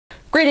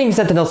Greetings,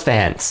 Sentinels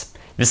fans!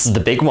 This is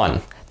the big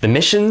one, the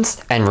missions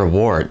and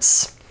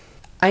rewards.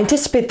 I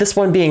anticipate this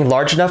one being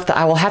large enough that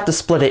I will have to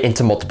split it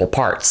into multiple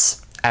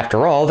parts.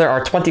 After all, there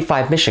are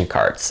 25 mission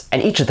cards,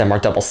 and each of them are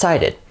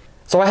double-sided,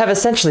 so I have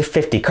essentially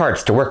 50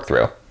 cards to work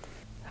through.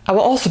 I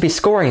will also be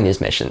scoring these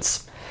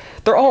missions.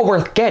 They're all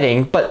worth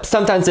getting, but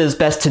sometimes it is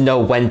best to know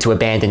when to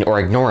abandon or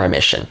ignore a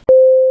mission.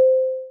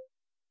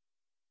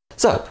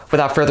 So,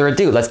 without further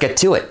ado, let's get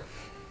to it.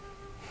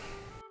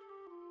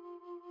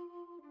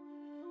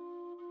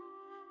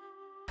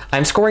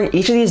 I'm scoring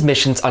each of these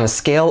missions on a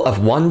scale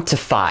of 1 to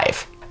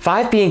 5.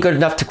 5 being good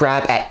enough to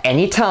grab at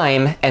any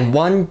time, and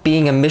 1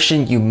 being a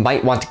mission you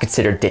might want to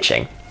consider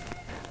ditching.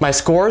 My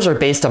scores are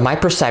based on my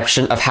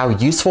perception of how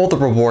useful the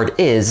reward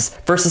is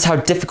versus how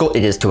difficult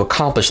it is to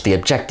accomplish the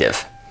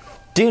objective.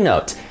 Do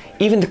note,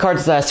 even the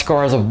cards that I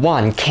score as a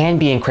 1 can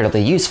be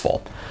incredibly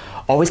useful.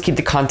 Always keep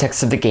the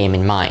context of the game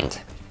in mind.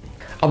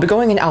 I'll be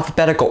going in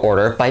alphabetical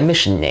order by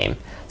mission name,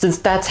 since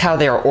that's how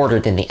they are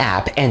ordered in the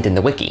app and in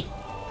the wiki.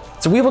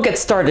 So we will get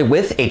started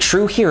with a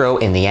true hero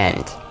in the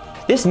end.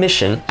 This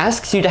mission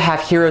asks you to have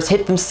heroes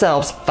hit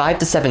themselves 5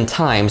 to 7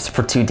 times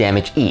for 2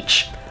 damage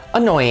each.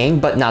 Annoying,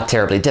 but not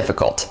terribly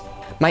difficult.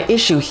 My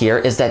issue here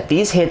is that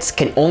these hits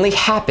can only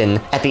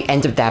happen at the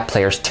end of that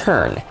player's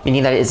turn,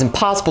 meaning that it is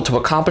impossible to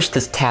accomplish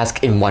this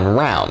task in 1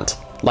 round,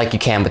 like you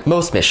can with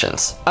most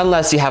missions,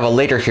 unless you have a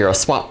later hero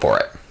swap for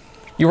it.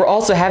 You are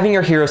also having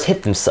your heroes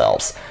hit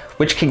themselves,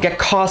 which can get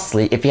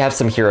costly if you have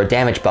some hero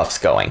damage buffs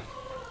going.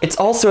 It's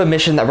also a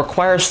mission that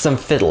requires some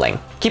fiddling,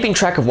 keeping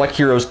track of what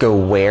heroes go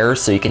where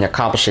so you can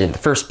accomplish it in the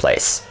first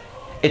place.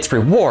 Its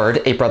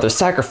reward, A Brother's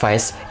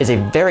Sacrifice, is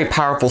a very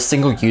powerful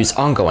single-use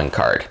ongoing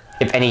card.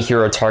 If any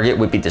hero target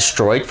would be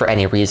destroyed for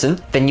any reason,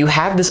 then you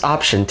have this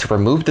option to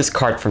remove this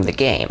card from the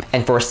game,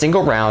 and for a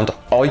single round,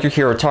 all your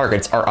hero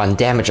targets are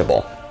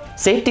undamageable.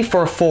 Safety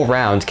for a full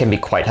round can be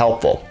quite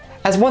helpful.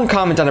 As one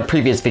comment on a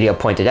previous video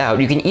pointed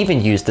out, you can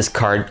even use this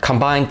card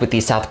combined with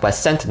the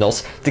Southwest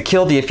Sentinels to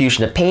kill the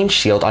Effusion of Pain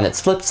shield on its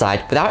flip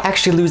side without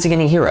actually losing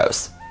any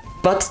heroes.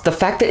 But the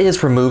fact that it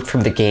is removed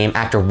from the game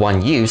after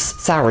 1 use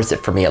sours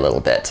it for me a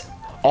little bit.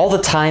 All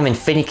the time and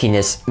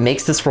finickiness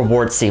makes this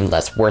reward seem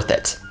less worth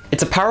it.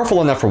 It's a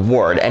powerful enough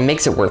reward and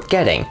makes it worth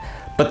getting,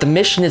 but the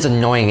mission is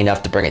annoying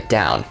enough to bring it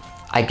down.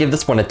 I give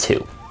this one a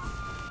 2.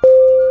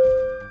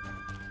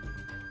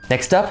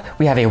 Next up,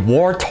 we have a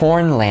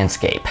War-Torn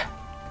Landscape.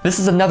 This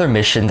is another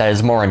mission that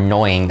is more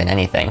annoying than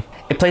anything.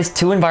 It plays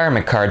 2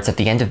 environment cards at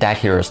the end of that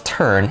hero's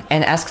turn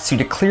and asks you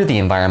to clear the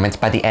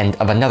environment by the end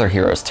of another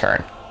hero's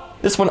turn.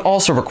 This one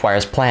also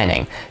requires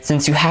planning,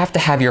 since you have to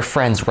have your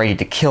friends ready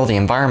to kill the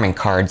environment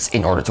cards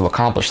in order to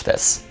accomplish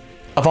this.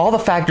 Of all the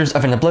factors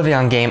of an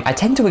OblivAeon game, I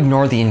tend to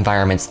ignore the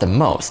environments the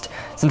most,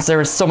 since there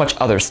is so much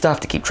other stuff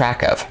to keep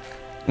track of.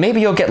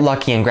 Maybe you'll get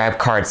lucky and grab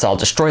cards that'll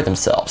destroy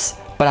themselves,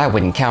 but I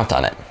wouldn't count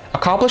on it.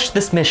 Accomplish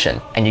this mission,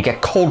 and you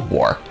get Cold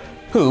War,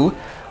 who,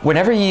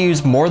 whenever you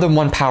use more than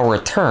 1 power a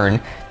turn,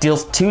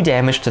 deals 2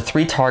 damage to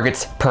 3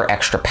 targets per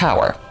extra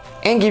power,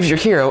 and gives your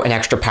hero an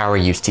extra power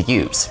use to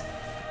use.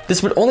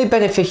 This would only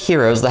benefit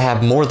heroes that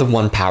have more than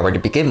 1 power to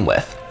begin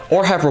with,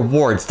 or have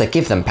rewards that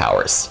give them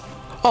powers.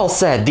 All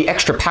said, the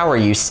extra power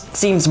use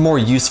seems more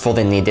useful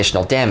than the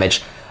additional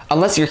damage,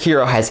 unless your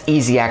hero has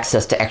easy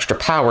access to extra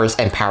powers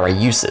and power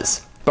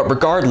uses. But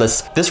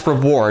regardless, this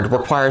reward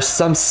requires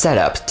some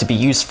setup to be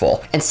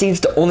useful, and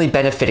seems to only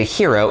benefit a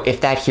hero if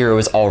that hero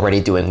is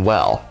already doing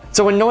well.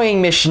 So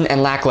annoying mission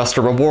and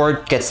lackluster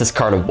reward gets this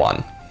card a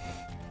 1.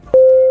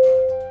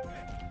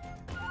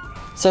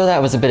 So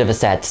that was a bit of a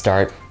sad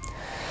start.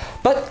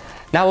 But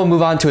now we'll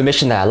move on to a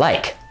mission that I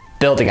like,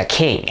 building a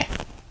king.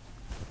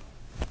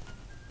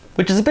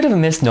 Which is a bit of a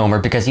misnomer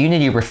because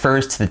Unity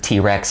refers to the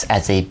T-Rex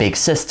as a big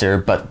sister,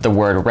 but the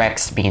word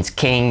Rex means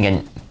king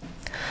and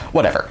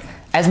whatever.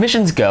 As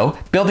missions go,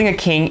 building a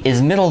king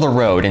is middle of the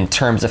road in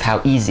terms of how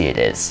easy it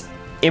is.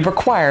 It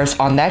requires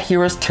on that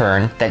hero's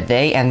turn that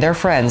they and their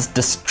friends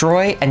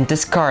destroy and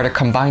discard a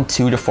combined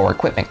 2 to 4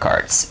 equipment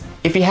cards.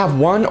 If you have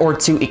 1 or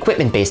 2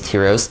 equipment-based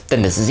heroes,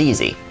 then this is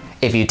easy.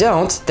 If you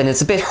don't, then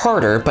it's a bit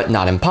harder, but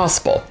not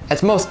impossible,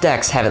 as most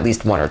decks have at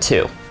least 1 or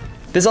 2.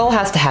 This all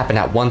has to happen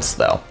at once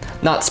though,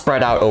 not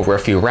spread out over a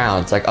few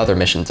rounds like other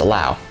missions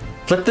allow.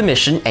 Flip the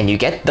mission and you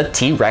get the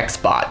T-Rex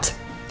bot.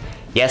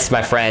 Yes,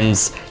 my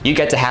friends, you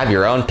get to have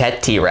your own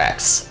pet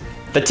T-Rex.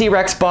 The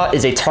T-Rex bot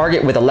is a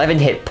target with 11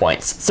 hit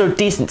points, so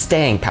decent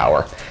staying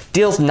power,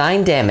 deals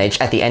 9 damage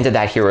at the end of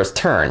that hero's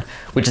turn,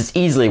 which is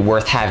easily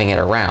worth having it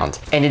around,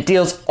 and it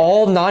deals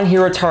all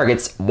non-hero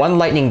targets 1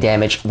 lightning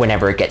damage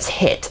whenever it gets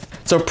hit,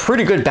 so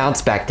pretty good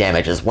bounce back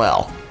damage as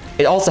well.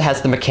 It also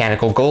has the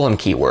mechanical golem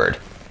keyword,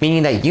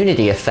 meaning that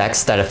Unity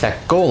effects that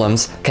affect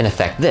golems can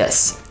affect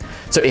this.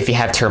 So if you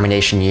have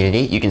Termination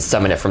Unity, you can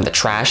summon it from the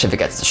trash if it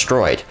gets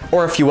destroyed,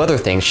 or a few other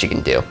things she can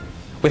do.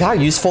 With how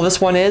useful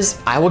this one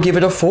is, I will give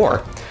it a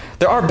 4.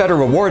 There are better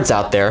rewards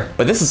out there,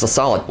 but this is a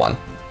solid one.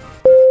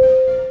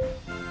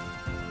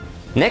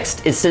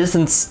 Next is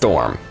Citizen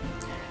Storm.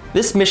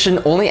 This mission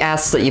only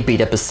asks that you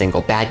beat up a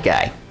single bad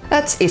guy.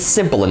 That's a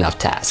simple enough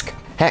task.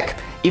 Heck,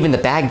 Even the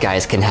bad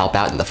guys can help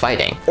out in the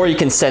fighting, or you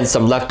can send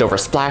some leftover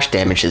splash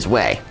damage his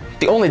way.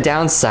 The only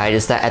downside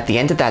is that at the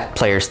end of that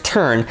player's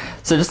turn,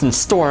 Citizen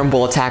Storm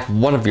will attack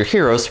one of your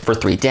heroes for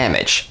 3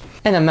 damage,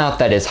 an amount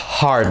that is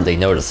hardly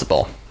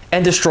noticeable,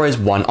 and destroys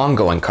 1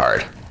 ongoing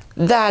card.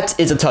 That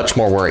is a touch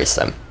more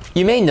worrisome.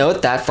 You may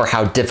note that for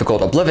how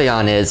difficult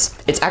OblivAeon is,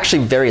 it's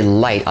actually very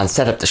light on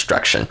setup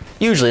destruction.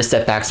 Usually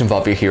setbacks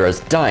involve your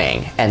heroes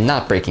dying and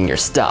not breaking your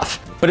stuff.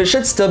 But it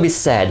should still be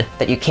said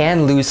that you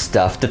can lose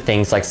stuff to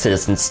things like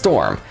Citizen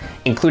Storm,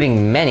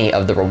 including many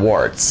of the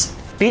rewards.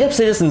 Beat up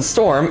Citizen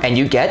Storm and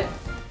you get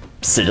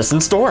Citizen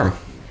Storm.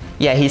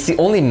 Yeah, he's the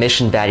only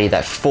mission baddie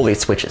that fully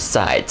switches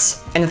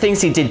sides. And the things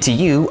he did to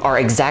you are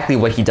exactly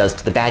what he does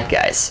to the bad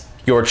guys.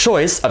 Your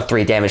choice of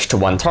 3 damage to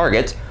 1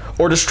 target,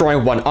 or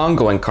destroying 1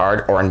 ongoing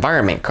card or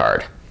environment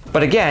card.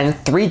 But again,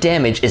 3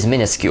 damage is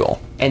minuscule,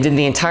 and in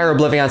the entire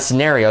OblivAeon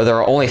scenario there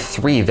are only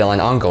 3 villain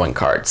ongoing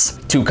cards,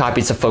 2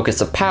 copies of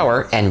Focus of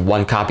Power and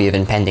 1 copy of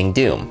Impending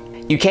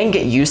Doom. You can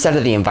get use out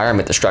of the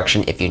environment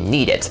destruction if you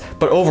need it,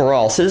 but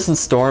overall Citizen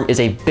Storm is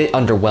a bit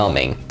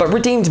underwhelming, but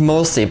redeemed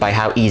mostly by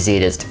how easy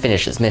it is to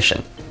finish his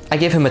mission. I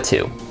give him a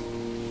 2.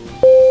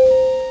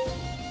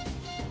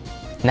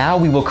 Now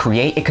we will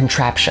create a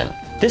contraption.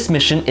 This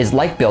mission is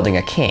like building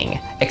a king,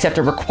 except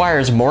it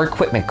requires more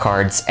equipment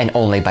cards and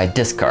only by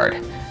discard.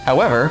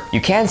 However,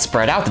 you can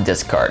spread out the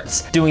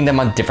discards, doing them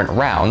on different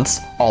rounds,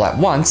 all at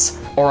once,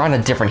 or on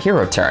a different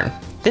hero turn.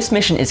 This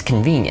mission is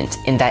convenient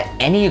in that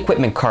any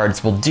equipment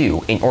cards will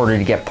do in order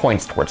to get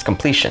points towards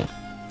completion.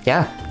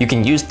 Yeah, you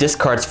can use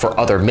discards for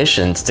other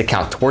missions to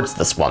count towards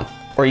this one,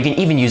 or you can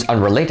even use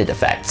unrelated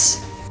effects.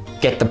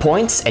 Get the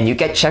points and you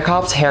get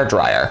Chekhov's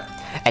hairdryer,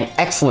 an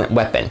excellent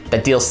weapon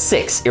that deals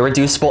 6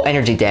 irreducible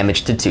energy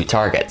damage to 2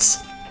 targets.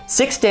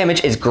 6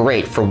 damage is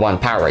great for 1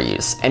 power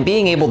use, and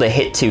being able to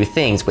hit 2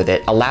 things with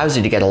it allows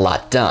you to get a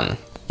lot done.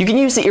 You can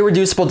use the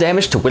irreducible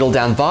damage to whittle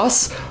down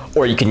Voss,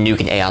 or you can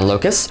nuke an Aeon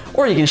Locust,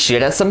 or you can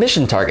shoot at some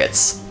mission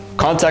targets.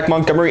 Contact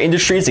Montgomery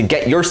Industries and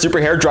get your super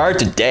hairdryer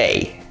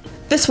today!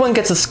 This one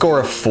gets a score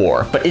of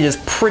 4, but it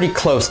is pretty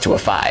close to a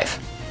 5.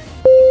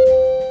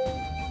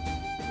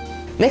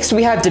 Next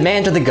we have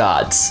Demand of the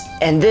Gods,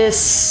 and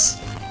this...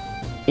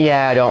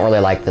 yeah, I don't really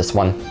like this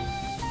one.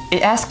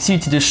 It asks you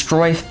to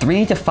destroy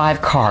 3 to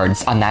 5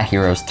 cards on that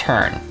hero's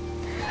turn.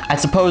 I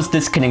suppose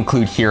this can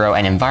include hero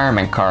and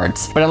environment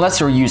cards, but unless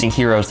you're using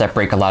heroes that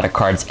break a lot of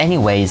cards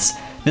anyways,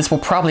 this will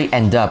probably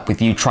end up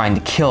with you trying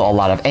to kill a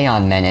lot of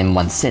Aeon men in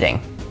one sitting.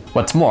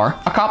 What's more,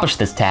 accomplish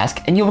this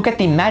task and you will get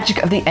the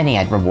Magic of the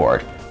Ennead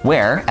reward,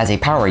 where, as a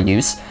power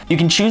use, you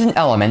can choose an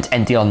element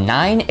and deal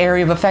 9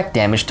 area of effect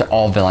damage to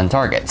all villain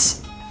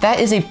targets. That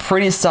is a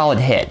pretty solid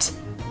hit,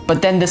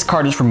 but then this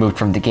card is removed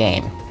from the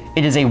game.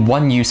 It is a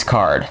one-use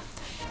card.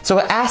 So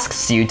it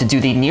asks you to do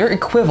the near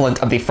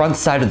equivalent of the front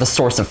side of the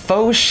Source of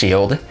Foes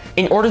shield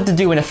in order to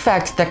do an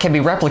effect that can be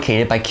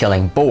replicated by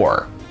killing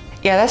Boar.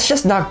 Yeah, that's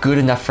just not good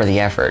enough for the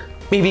effort.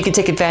 Maybe you can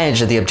take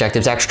advantage of the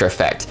objective's extra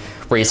effect,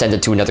 where you send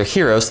it to another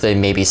hero so they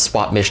maybe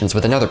swap missions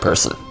with another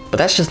person. But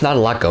that's just not a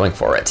lot going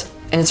for it.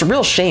 And it's a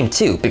real shame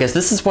too, because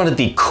this is one of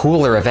the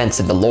cooler events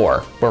in the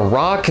lore, where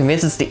Ra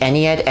convinces the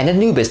Ennead and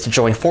Anubis to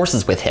join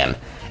forces with him,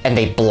 and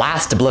they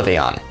blast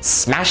OblivAeon,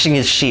 smashing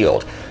his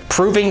shield,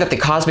 proving that the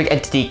cosmic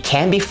entity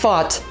can be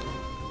fought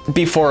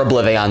before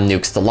OblivAeon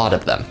nukes the lot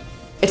of them.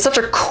 It's such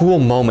a cool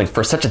moment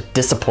for such a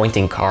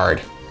disappointing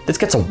card. This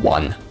gets a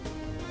 1.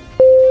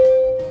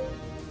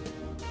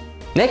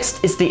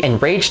 Next is the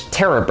Enraged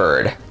Terror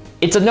Bird.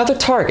 It's another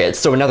target,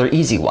 so another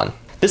easy one.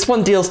 This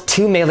one deals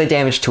 2 melee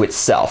damage to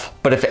itself,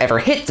 but if it ever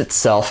hits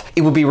itself,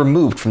 it will be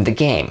removed from the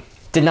game,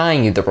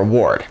 denying you the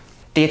reward.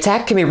 The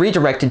attack can be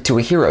redirected to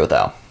a hero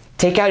though.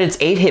 Take out its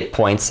 8 hit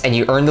points and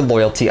you earn the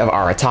loyalty of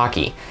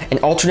Arataki, an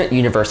alternate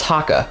universe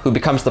Haka who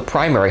becomes the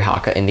primary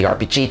Haka in the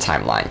RPG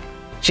timeline.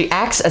 She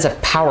acts as a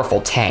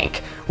powerful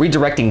tank,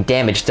 redirecting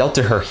damage dealt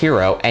to her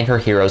hero and her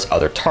hero's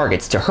other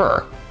targets to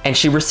her, and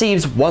she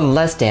receives 1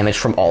 less damage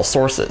from all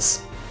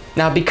sources.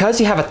 Now, because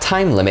you have a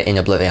time limit in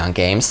OblivAeon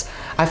games,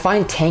 I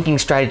find tanking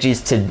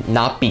strategies to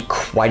not be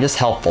quite as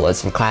helpful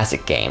as in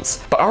classic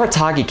games, but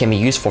Aratagi can be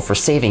useful for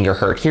saving your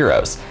hurt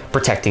heroes,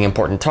 protecting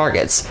important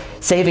targets,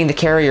 saving the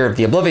carrier of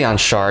the OblivAeon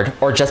shard,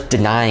 or just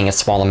denying a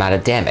small amount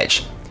of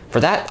damage. For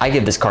that, I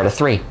give this card a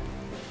 3.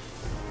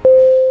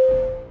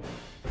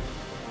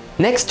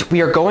 Next,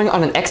 we are going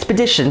on an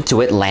expedition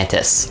to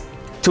Atlantis.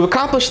 To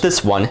accomplish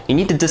this one, you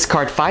need to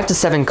discard 5 to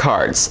 7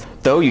 cards,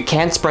 though you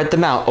can spread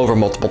them out over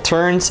multiple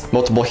turns,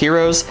 multiple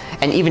heroes,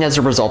 and even as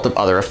a result of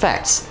other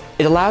effects.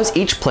 It allows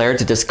each player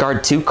to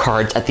discard 2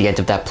 cards at the end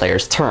of that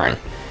player's turn.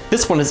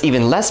 This one is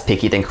even less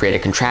picky than Create a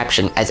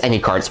Contraption, as any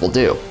cards will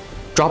do.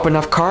 Drop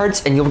enough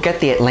cards and you'll get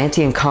the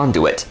Atlantean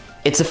Conduit.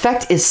 Its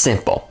effect is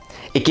simple.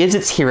 It gives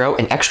its hero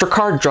an extra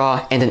card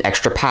draw and an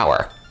extra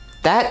power.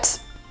 That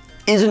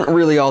isn't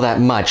really all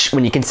that much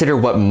when you consider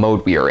what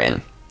mode we are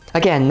in.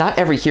 Again, not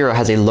every hero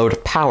has a load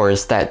of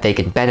powers that they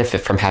can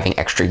benefit from having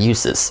extra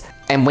uses.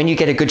 And when you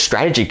get a good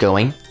strategy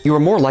going, you are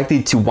more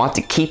likely to want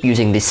to keep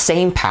using the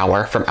same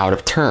power from out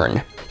of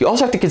turn. You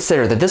also have to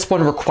consider that this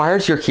one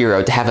requires your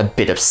hero to have a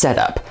bit of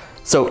setup,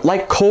 So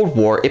like Cold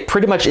War, it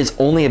pretty much is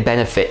only a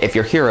benefit if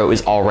your hero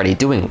is already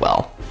doing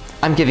well.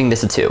 I'm giving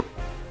this a 2.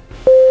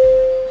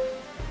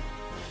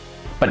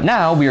 But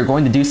now we are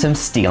going to do some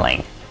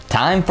stealing.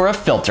 Time for a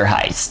filter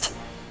heist.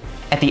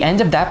 At the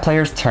end of that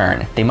player's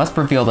turn, they must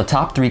reveal the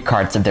top 3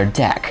 cards of their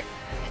deck.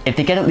 If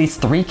they get at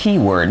least 3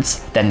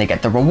 keywords, then they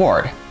get the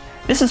reward.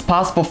 This is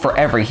possible for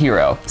every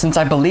hero, since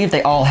I believe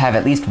they all have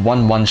at least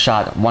one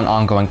one-shot, one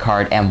ongoing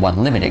card, and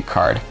one limited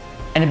card.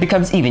 And it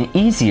becomes even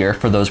easier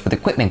for those with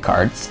equipment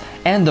cards,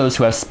 and those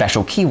who have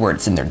special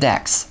keywords in their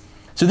decks.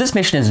 So this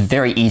mission is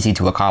very easy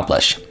to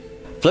accomplish.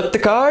 Flip the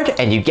card,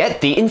 and you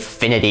get the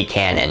Infinity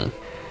Cannon.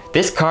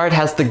 This card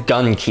has the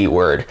gun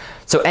keyword,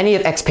 so any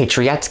of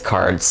Expatriate's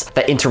cards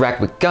that interact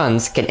with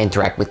guns can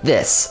interact with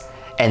this,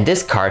 and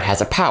this card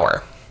has a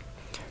power.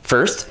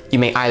 First, you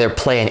may either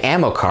play an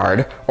ammo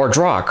card or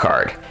draw a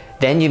card.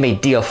 Then you may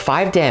deal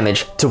 5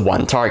 damage to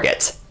one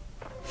target.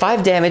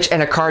 5 damage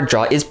and a card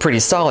draw is pretty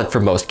solid for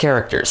most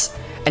characters,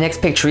 and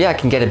Expatriate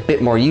can get a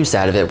bit more use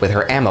out of it with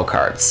her ammo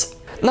cards.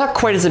 Not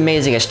quite as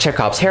amazing as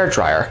Chekhov's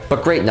hairdryer,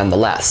 but great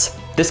nonetheless.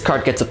 This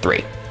card gets a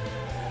 3.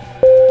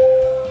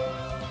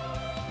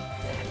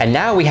 And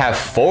now we have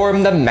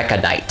Form the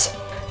Mecha-Knight.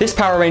 This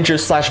Power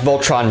Rangers /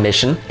 Voltron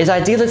mission is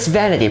Idealist's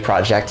vanity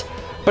project,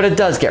 but it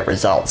does get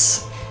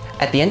results.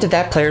 At the end of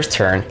that player's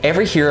turn,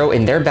 every hero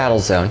in their battle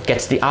zone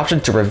gets the option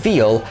to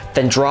reveal,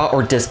 then draw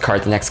or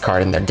discard the next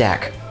card in their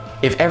deck.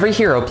 If every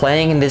hero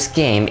playing in this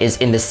game is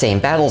in the same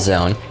battle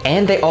zone,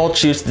 and they all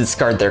choose to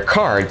discard their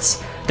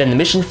cards, then the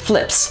mission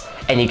flips,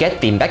 and you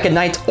get the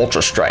Mecha-Knight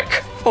Ultra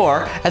Strike.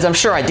 Or, as I'm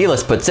sure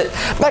Idealist puts it,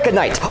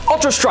 Mecha-Knight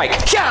Ultra Strike!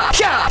 Hya!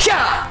 Hya!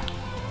 Hya!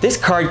 This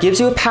card gives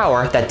you a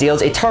power that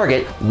deals a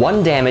target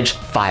 1 damage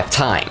 5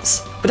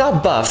 times.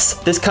 Without buffs,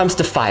 this comes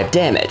to 5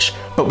 damage,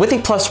 but with a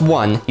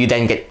 +1, you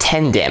then get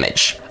 10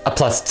 damage. A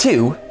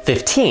 +2,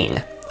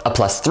 15. A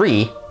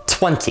 +3,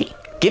 20.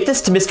 Give this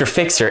to Mr.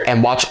 Fixer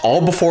and watch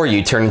all before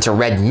you turn into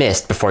red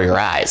mist before your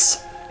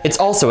eyes. It's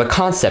also a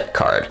concept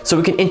card, so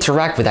it can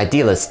interact with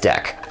Idealist's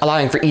deck,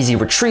 allowing for easy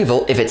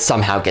retrieval if it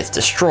somehow gets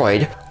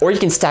destroyed, or you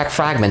can stack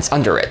fragments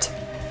under it.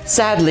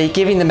 Sadly,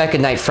 giving the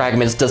Mecha-Knight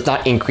fragments does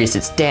not increase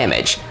its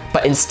damage,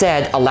 but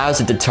instead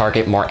allows it to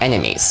target more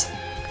enemies.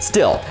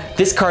 Still,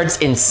 this card's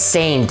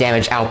insane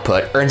damage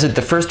output earns it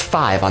the first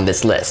 5 on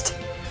this list.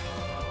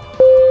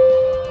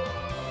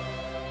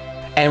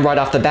 And right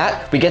off the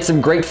bat, we get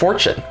some great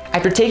fortune.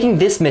 After taking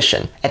this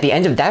mission, at the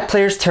end of that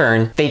player's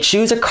turn, they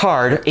choose a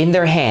card in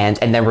their hand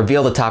and then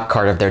reveal the top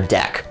card of their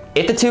deck.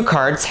 If the 2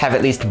 cards have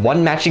at least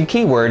 1 matching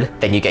keyword,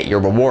 then you get your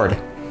reward.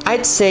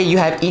 I'd say you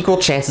have equal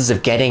chances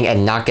of getting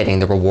and not getting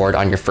the reward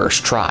on your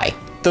first try,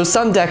 though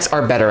some decks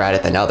are better at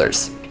it than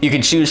others. You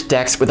can choose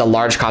decks with a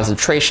large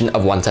concentration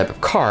of one type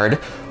of card,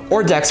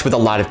 or decks with a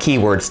lot of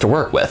keywords to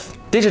work with.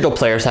 Digital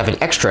players have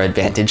an extra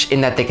advantage in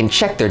that they can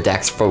check their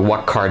decks for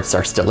what cards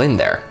are still in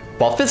there,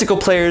 while physical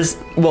players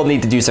will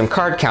need to do some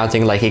card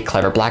counting like a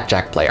clever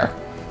blackjack player.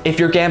 If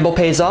your gamble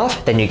pays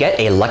off, then you get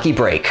a lucky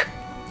break.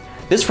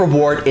 This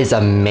reward is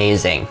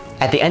amazing.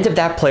 At the end of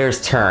that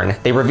player's turn,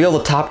 they reveal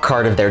the top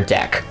card of their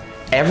deck.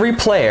 Every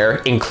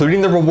player,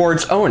 including the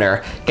reward's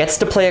owner, gets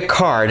to play a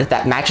card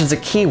that matches a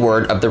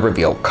keyword of the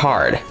revealed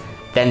card.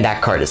 Then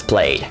that card is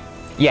played.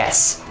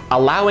 Yes,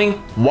 allowing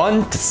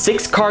 1 to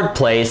 6 card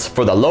plays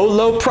for the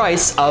low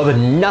price of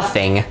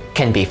nothing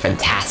can be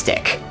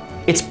fantastic.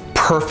 It's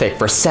perfect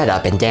for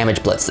setup and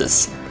damage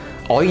blitzes.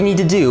 All you need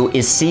to do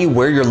is see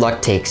where your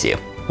luck takes you.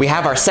 We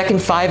have our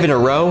second 5 in a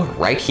row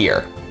right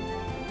here.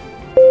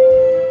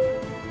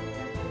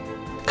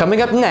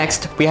 Coming up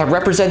next, we have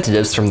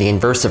representatives from the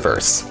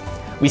Inversiverse.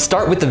 We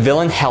start with the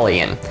villain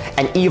Hellion,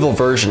 an evil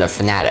version of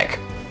Fnatic.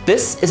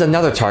 This is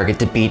another target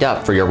to beat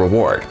up for your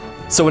reward,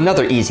 so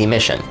another easy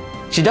mission.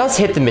 She does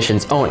hit the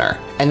mission's owner,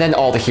 and then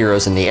all the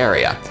heroes in the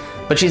area,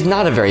 but she's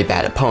not a very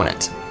bad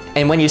opponent.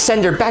 And when you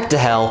send her back to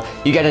Hell,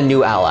 you get a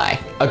new ally,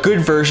 a good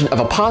version of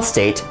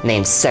Apostate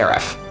named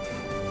Seraph.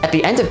 At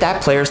the end of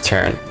that player's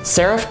turn,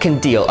 Seraph can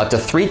deal up to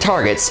 3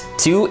 targets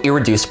 2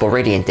 irreducible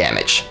radiant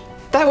damage.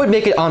 That would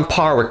make it on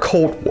par with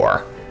Cold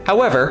War.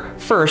 However,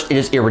 first it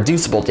is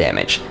irreducible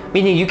damage,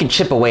 meaning you can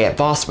chip away at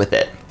Voss with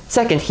it.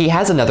 Second, he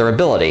has another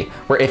ability,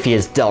 where if he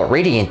is dealt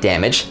radiant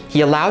damage,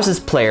 he allows his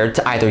player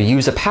to either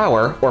use a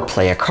power or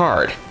play a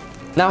card.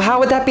 Now how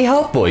would that be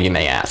helpful, you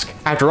may ask?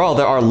 After all,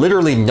 there are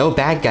literally no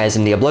bad guys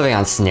in the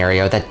OblivAeon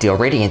scenario that deal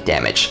radiant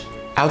damage.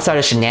 Outside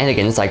of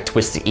shenanigans like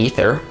Twisted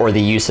Ether or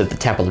the use of the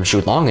Temple of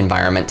Zhulong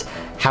environment,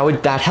 how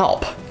would that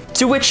help?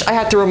 To which I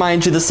have to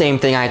remind you the same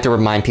thing I have to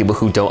remind people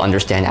who don't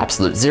understand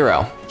Absolute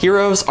Zero.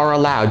 Heroes are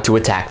allowed to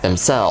attack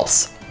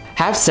themselves.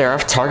 Have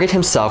Seraph target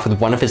himself with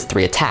one of his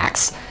 3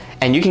 attacks,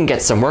 and you can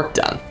get some work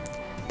done.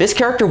 This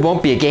character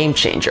won't be a game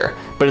changer,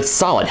 but it's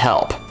solid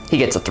help. He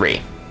gets a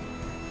 3.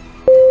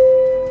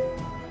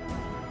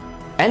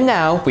 And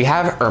now we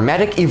have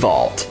Hermetic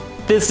Evolved.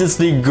 This is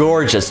the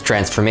gorgeous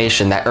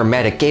transformation that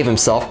Hermetic gave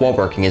himself while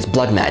working his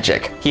blood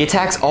magic. He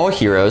attacks all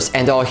heroes,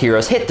 and all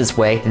heroes hit this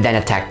way then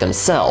attack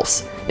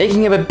themselves,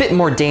 making him a bit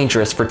more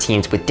dangerous for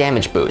teams with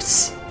damage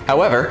boosts.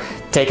 However,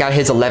 take out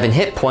his 11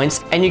 hit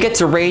points and you get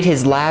to raid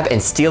his lab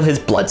and steal his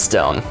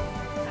Bloodstone.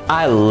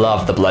 I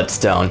love the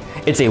Bloodstone.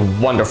 It's a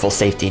wonderful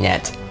safety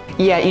net.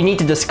 Yeah, you need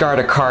to discard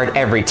a card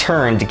every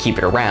turn to keep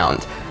it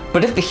around,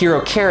 but if the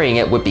hero carrying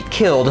it would be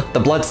killed, the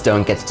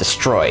Bloodstone gets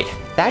destroyed.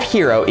 That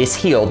hero is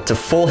healed to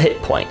full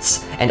hit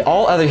points, and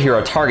all other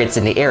hero targets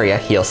in the area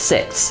heal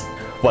 6.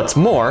 What's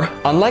more,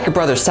 unlike a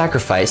Brother's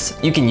Sacrifice,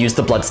 you can use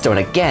the Bloodstone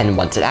again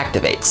once it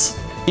activates.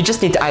 You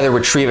just need to either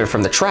retrieve it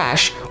from the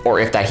trash, or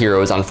if that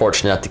hero is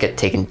unfortunate enough to get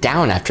taken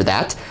down after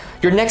that,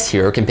 your next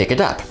hero can pick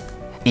it up.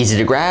 Easy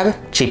to grab,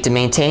 cheap to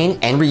maintain,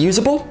 and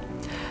reusable?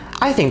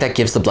 I think that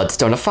gives the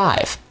Bloodstone a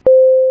 5.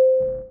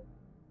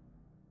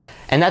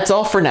 And that's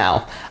all for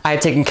now. I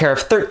have taken care of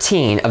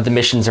 13 of the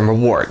missions and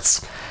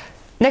rewards.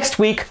 Next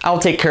week, I'll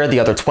take care of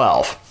the other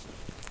 12.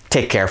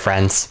 Take care,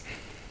 friends.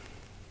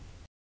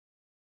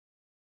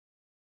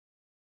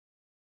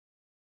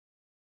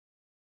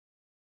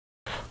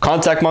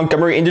 Contact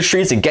Montgomery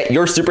Industries and get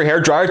your super hair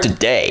dryer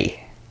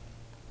today.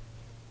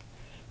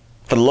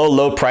 For the low,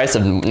 low price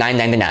of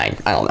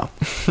 $9.99. I don't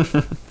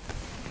know.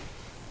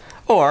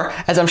 Or,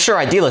 as I'm sure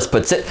Idealist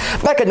puts it,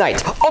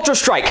 Mecha-Knight, Ultra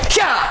Strike,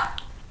 yeah!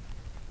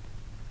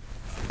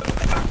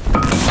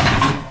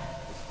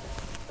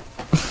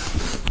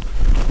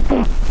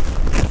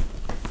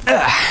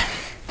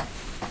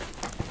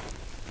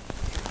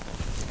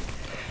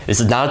 This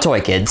is not a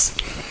toy, kids.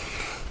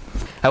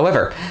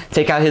 However,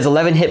 take out his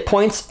 11 hit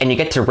points and you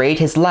get to raid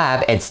his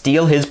lab and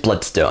steal his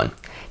Bloodstone.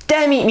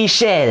 Damn it,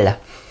 Michel!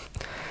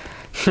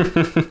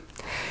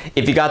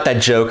 If you got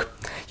that joke,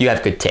 you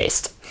have good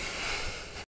taste.